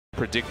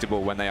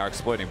predictable when they are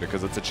exploding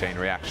because it's a chain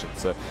reaction.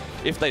 So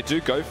if they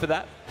do go for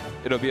that,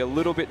 it'll be a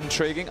little bit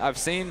intriguing. I've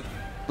seen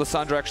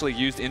Lissandra actually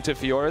used into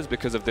Fioras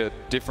because of the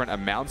different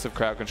amounts of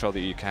crowd control that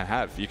you can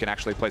have. You can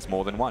actually place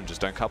more than one, just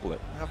don't couple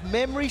it. Now, if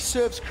memory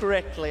serves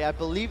correctly, I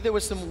believe there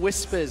were some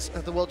whispers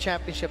at the World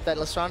Championship that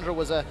Lissandra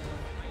was a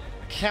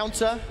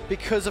counter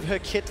because of her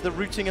kit, the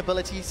rooting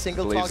ability,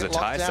 single target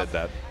lockdown. Said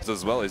that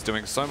as well. He's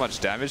doing so much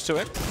damage to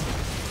him.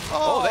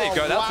 Oh, there you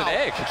go. That's an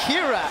egg.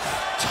 Kira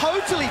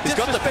totally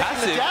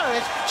disrespecting the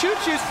damage.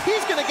 ChuChuZ,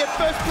 he's going to get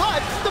first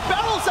blood. The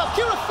barrel's up.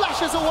 Kira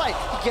flashes away.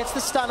 He gets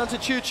the stun onto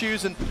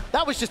ChuChuZ, and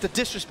that was just a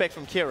disrespect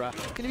from Kira.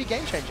 Going to be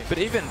game-changing. But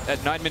even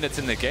at 9 minutes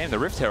in the game, the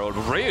Rift Herald,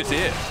 Ryoo's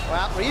here.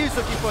 Well, Ryoo's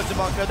looking for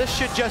Dimonko. This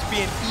should just be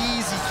an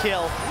easy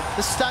kill.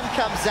 The stun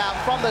comes out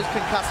from those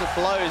concussive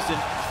blows,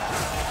 and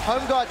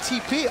home guard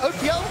TP,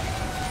 OPL,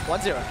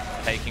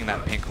 1-0. Taking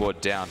that pink ward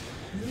down.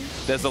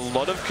 There's a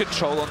lot of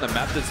control on the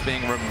map that's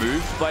being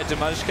removed by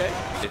Dimajke.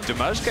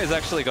 Dimajke's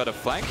actually got a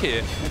flank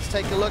here. Let's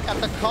take a look at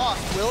the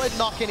cast. Will it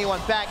knock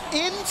anyone back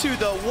into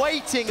the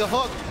waiting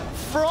hook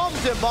from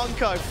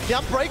Dimonko? The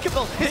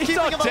Unbreakable is keeping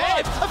him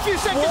alive. A few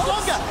seconds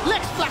longer.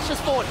 Lex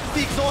flashes forward.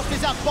 The exhaust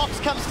is out. Box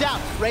comes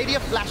down.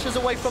 Raydere flashes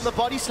away from the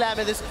body slam,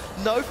 and there's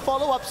no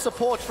follow-up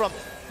support from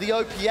the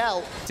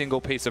OPL. Single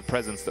piece of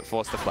presence that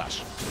forced the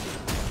flash.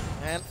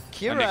 And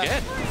Kira,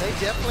 they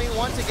definitely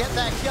want to get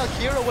that kill.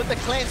 Kira with the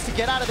cleanse to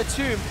get out of the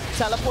tomb.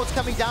 Teleport's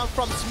coming down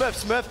from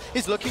Smurf. Smurf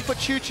is looking for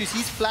ChuChuZ.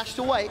 He's flashed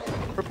away.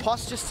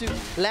 Riposte just to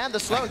land the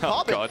slow. And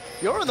Carbon, God.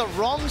 You're on the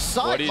wrong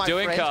side, what are you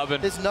doing, friend.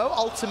 Carbon? There's no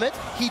ultimate.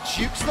 He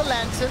jukes the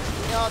lantern.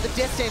 The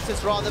death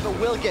sentence rather, but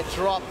will get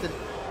dropped. An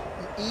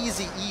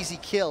easy, easy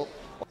kill.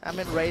 I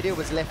mean, Raydere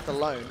was left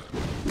alone.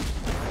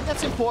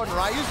 That's important.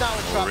 Ryoo's now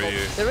in trouble.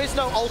 Ryoo. There is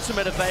no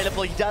ultimate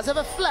available. He does have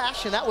a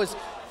flash, and that was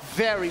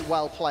very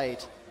well played.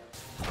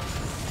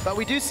 But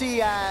we do see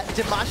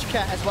Dimajke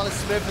as well as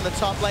Smurf in the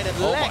top lane, and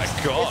Lex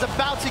is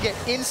about to get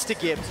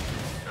insta-gibbed.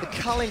 The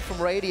culling from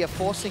Raydere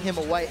forcing him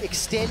away,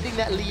 extending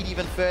that lead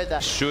even further.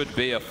 Should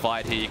be a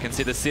fight here. You can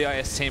see the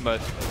CIS team are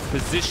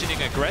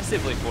positioning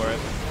aggressively for it.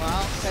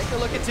 Well, take a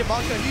look at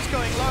Dimonko. He's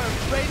going low.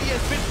 Raydere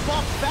has been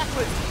bombed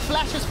backwards,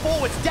 flashes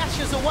forwards,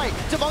 dashes away.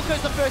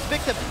 Dimonko's the first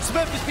victim.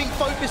 Smurf is being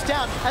focused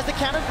down as the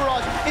cannon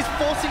barrage is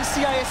forcing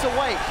CIS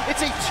away.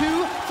 It's a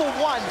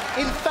 2-for-1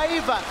 in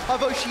favor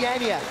of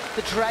Oceania.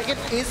 The Dragon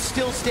is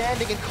still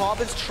standing, and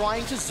Carbon's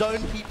trying to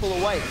zone people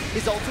away.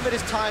 His ultimate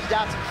is timed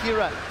out.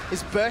 Kira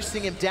is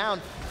bursting him down.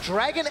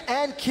 Dragon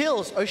and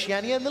kills.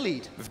 Oceania in the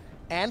lead.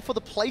 And for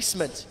the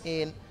placement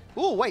in...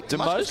 Oh, wait,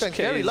 Dimajke's going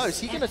very low. Is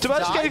he going to die?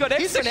 Dimajke got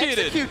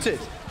executed.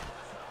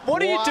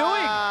 What are you doing?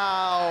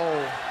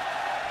 Wow.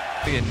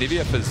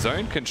 Anivia for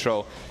zone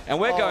control. And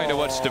we're going to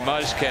watch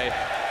Dimajke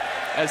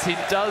as he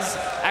does...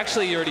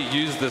 Actually, he already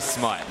used the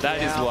smite.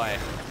 That is why.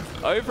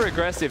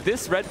 Over-aggressive.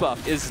 This red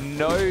buff is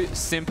no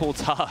simple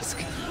task.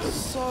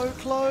 So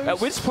close. At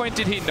which point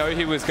did he know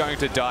he was going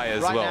to die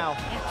as well? Now.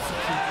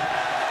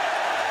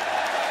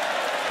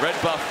 Red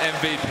buff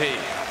MVP.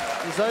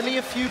 There's only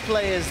a few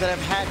players that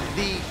have had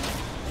the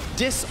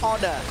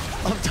dishonor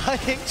of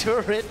dying to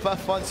a red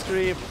buff on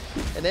stream,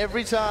 and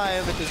every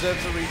time it deserves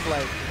a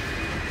replay.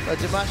 So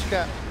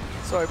Dimajke,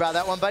 sorry about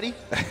that one, buddy.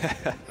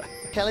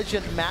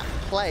 Intelligent map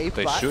play,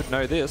 they should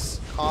know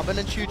this. Carbon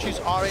and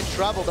ChuChuZ are in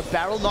trouble. The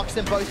barrel knocks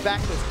them both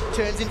backwards,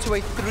 turns into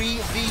a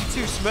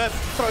 3v2. Smurf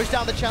throws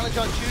down the challenge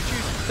on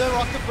ChuChuZ. The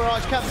rocket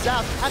barrage comes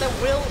out, and it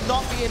will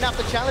not be enough.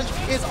 The challenge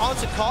is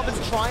answered.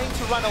 Carbon's trying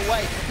to run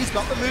away. He's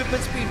got the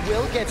movement speed,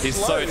 will get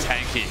slowed. He's so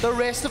tanky. The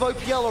rest of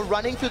OPL are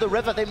running through the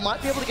river. They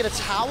might be able to get a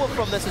tower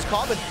from this as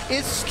Carbon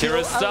is still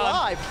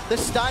alive. The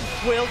stun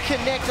will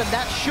connect, and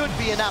that should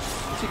be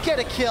enough to get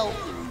a kill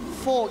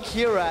for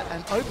Kira,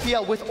 and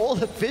OPL with all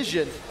the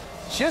vision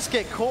just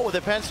get caught with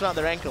their pants around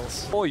their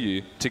ankles. For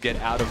you to get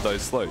out of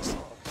those slows.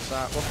 So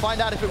we'll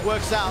find out if it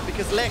works out,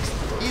 because Lex,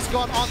 he's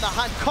gone on the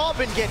hunt.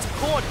 Carbon gets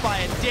caught by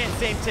a death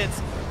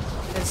sentence.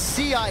 And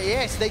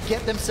CIS, they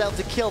get themselves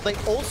a kill. They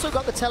also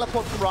got the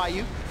teleport from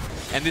Ryoo.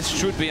 And this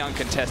should be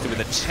uncontested with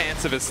a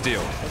chance of a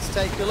steal. Let's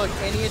take a look.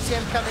 Any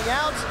attempt coming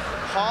out?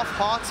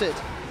 Half-hearted.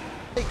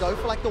 They go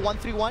for like the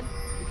 1-3-1.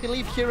 You can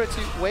leave Kira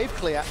to wave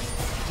clear.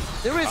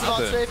 There is an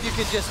answer if you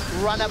can just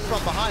run up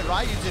from behind.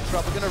 Ryoo's in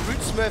trouble. Going to root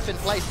Smurf in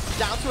place.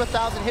 Down to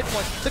 1,000 hit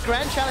points. The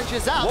grand challenge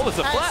is out. What was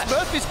the flash?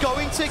 Smurf is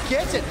going to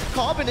get it.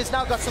 Carbon has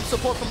now got some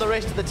support from the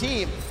rest of the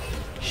team.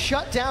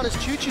 Shut down as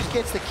ChuChuZ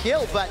gets the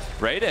kill, but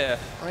Raydere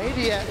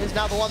is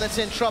now the one that's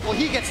in trouble.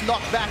 He gets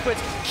knocked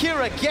backwards.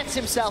 Kira gets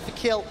himself a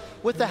kill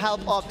with the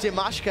help of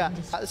Dimajke.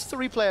 This is the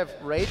replay of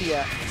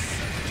Raydere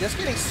just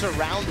getting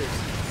surrounded.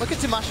 Look at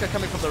Dimajke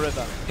coming from the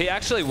river. He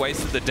actually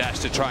wasted the dash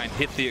to try and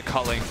hit the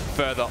culling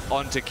further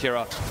onto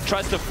Kira.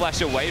 Tries to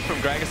flash away from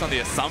Gragas on the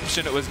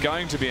assumption it was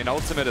going to be an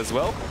ultimate as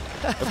well.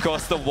 Of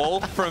course, the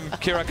wall from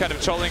Kira kind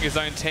of trolling his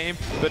own team,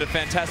 but a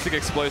fantastic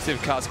explosive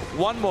cast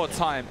one more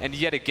time, and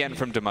yet again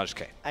from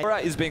Dimajke.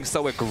 Fiora is being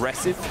so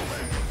aggressive,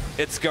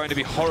 it's going to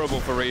be horrible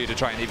for Ryoo to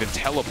try and even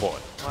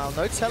teleport. Well,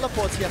 no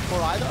teleports yet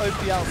for either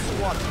OPL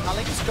squad.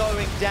 Culling's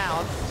going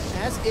down,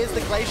 as is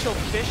the Glacial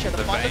Fisher.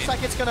 The fight looks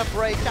like it's going to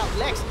break out.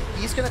 Lex,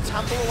 he's going to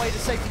tumble away to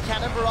safety.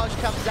 Cannon Barrage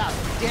comes out.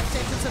 Death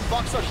Sentence and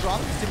Box are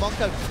dropped.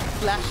 Dimonko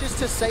flashes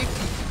to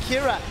safety.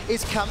 Kira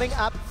is coming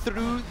up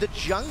through the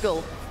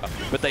jungle.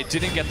 But they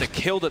didn't get the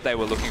kill that they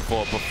were looking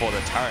for before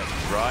the turret.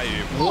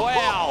 Ryoo.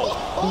 Wow!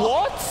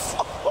 What?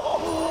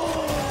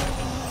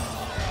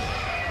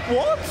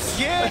 What?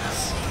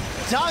 Yes!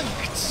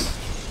 Dunked!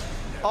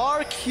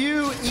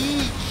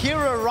 RQE.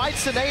 Kira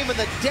writes the name in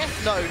the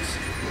death note.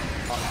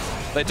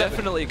 They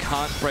definitely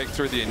can't break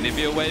through the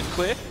Anivia wave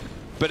clear,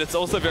 but it's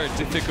also very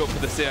difficult for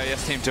the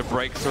CIS team to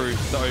break through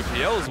the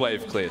OPL's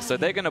wave clear. So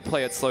they're going to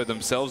play it slow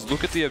themselves,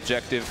 look at the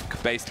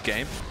objective-based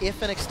game.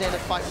 If an extended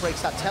fight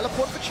breaks out,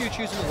 teleport for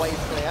ChuChuZ and wave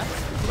clear.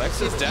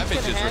 Lex's damage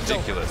is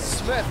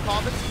ridiculous. Smurf,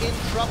 Carbon's in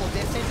trouble.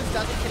 Death Sentence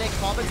doesn't connect.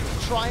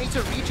 Carbon's trying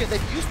to reach it.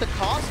 They've used the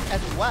cast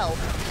as well.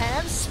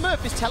 And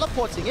Smurf is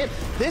teleporting in.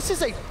 This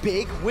is a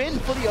big win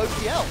for the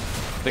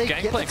OPL. The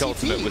Gangplank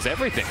ultimate was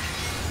everything.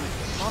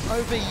 Not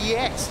over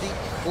yet.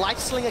 The Light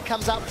Slinger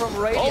comes out from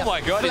Raydere. Oh my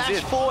god,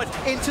 Flash forward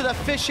into the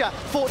Fisher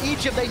for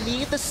Egym. They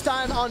need the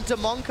stun on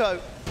Dimonko.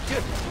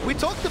 Dude, we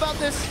talked about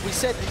this. We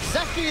said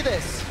exactly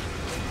this.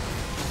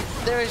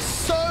 There is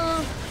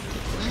so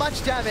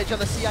much damage on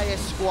the CIS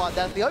squad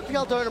that the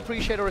OPL don't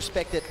appreciate or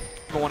respect it.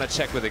 I want to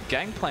check with a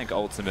Gangplank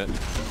ultimate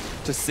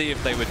to see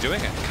if they were doing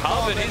it.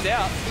 Carbon is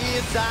out. He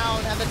is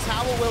down, and the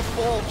tower will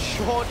fall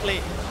shortly.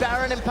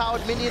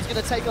 Baron-empowered minions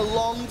going to take a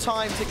long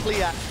time to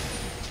clear.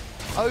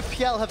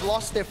 OPL have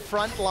lost their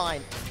front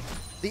line.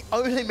 The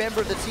only member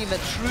of the team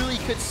that truly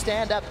could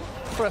stand up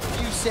for a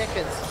few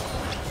seconds.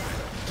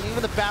 And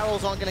even the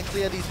barrels aren't going to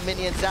clear these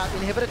minions out.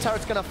 Inhibitor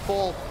turret's going to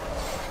fall.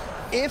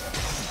 If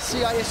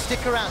CIS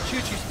stick around,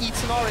 ChuChuZ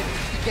eats an orange.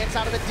 He gets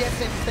out of the death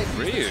sentence.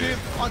 They use the tomb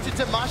onto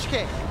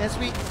Dimajke. As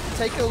we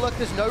take a look,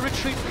 there's no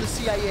retreat from the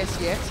CIS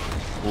yet.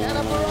 And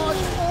a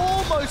barrage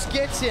almost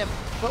gets him,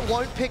 but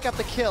won't pick up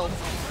the kill.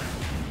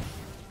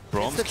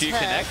 Braum's Q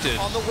connected.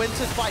 On the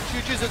Winter's fight,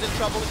 ChuChuZ is in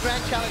trouble. The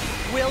Grand Challenge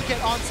will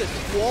get answered.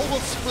 Wall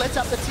will split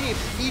up the team.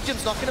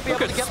 Egym's not going to be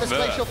able to get this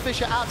Glacial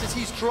Fisher out as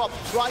he's dropped.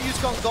 Ryoo's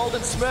gone golden.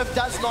 Smurf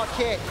does not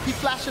care. He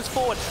flashes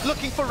forward,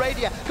 looking for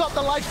Raydere. Got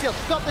the lifesteal,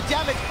 got the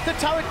damage. The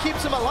turret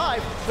keeps him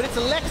alive, but it's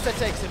Lex that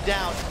takes him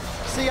down.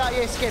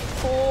 CIS get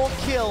 4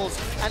 kills,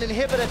 an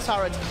inhibitor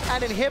turret,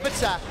 an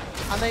inhibitor,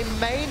 and they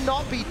may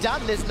not be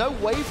done. There's no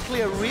wave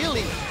clear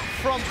really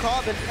from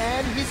Carbon,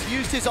 and he's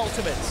used his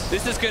ultimates.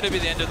 This is going to be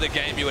the end of the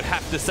game, you would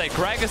have to say.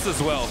 Gragas as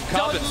well.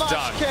 Carbon's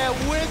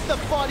done. With the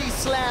body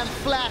slam,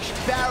 flash,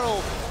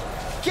 barrel,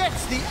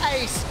 gets the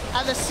ace,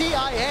 and the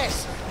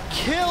CIS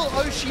kill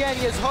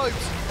Oceania's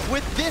hopes.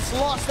 With this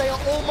loss, they are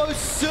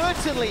almost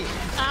certainly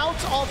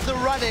out of the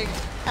running,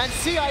 and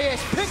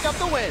CIS pick up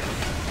the win.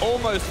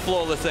 Almost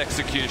flawless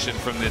execution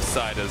from this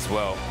side as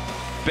well.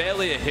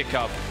 Barely a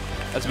hiccup,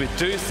 as we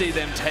do see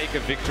them take a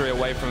victory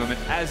away from them. And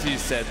as you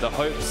said, the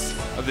hopes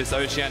of this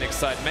Oceanic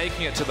side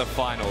making it to the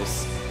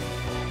finals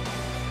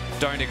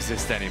don't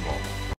exist anymore.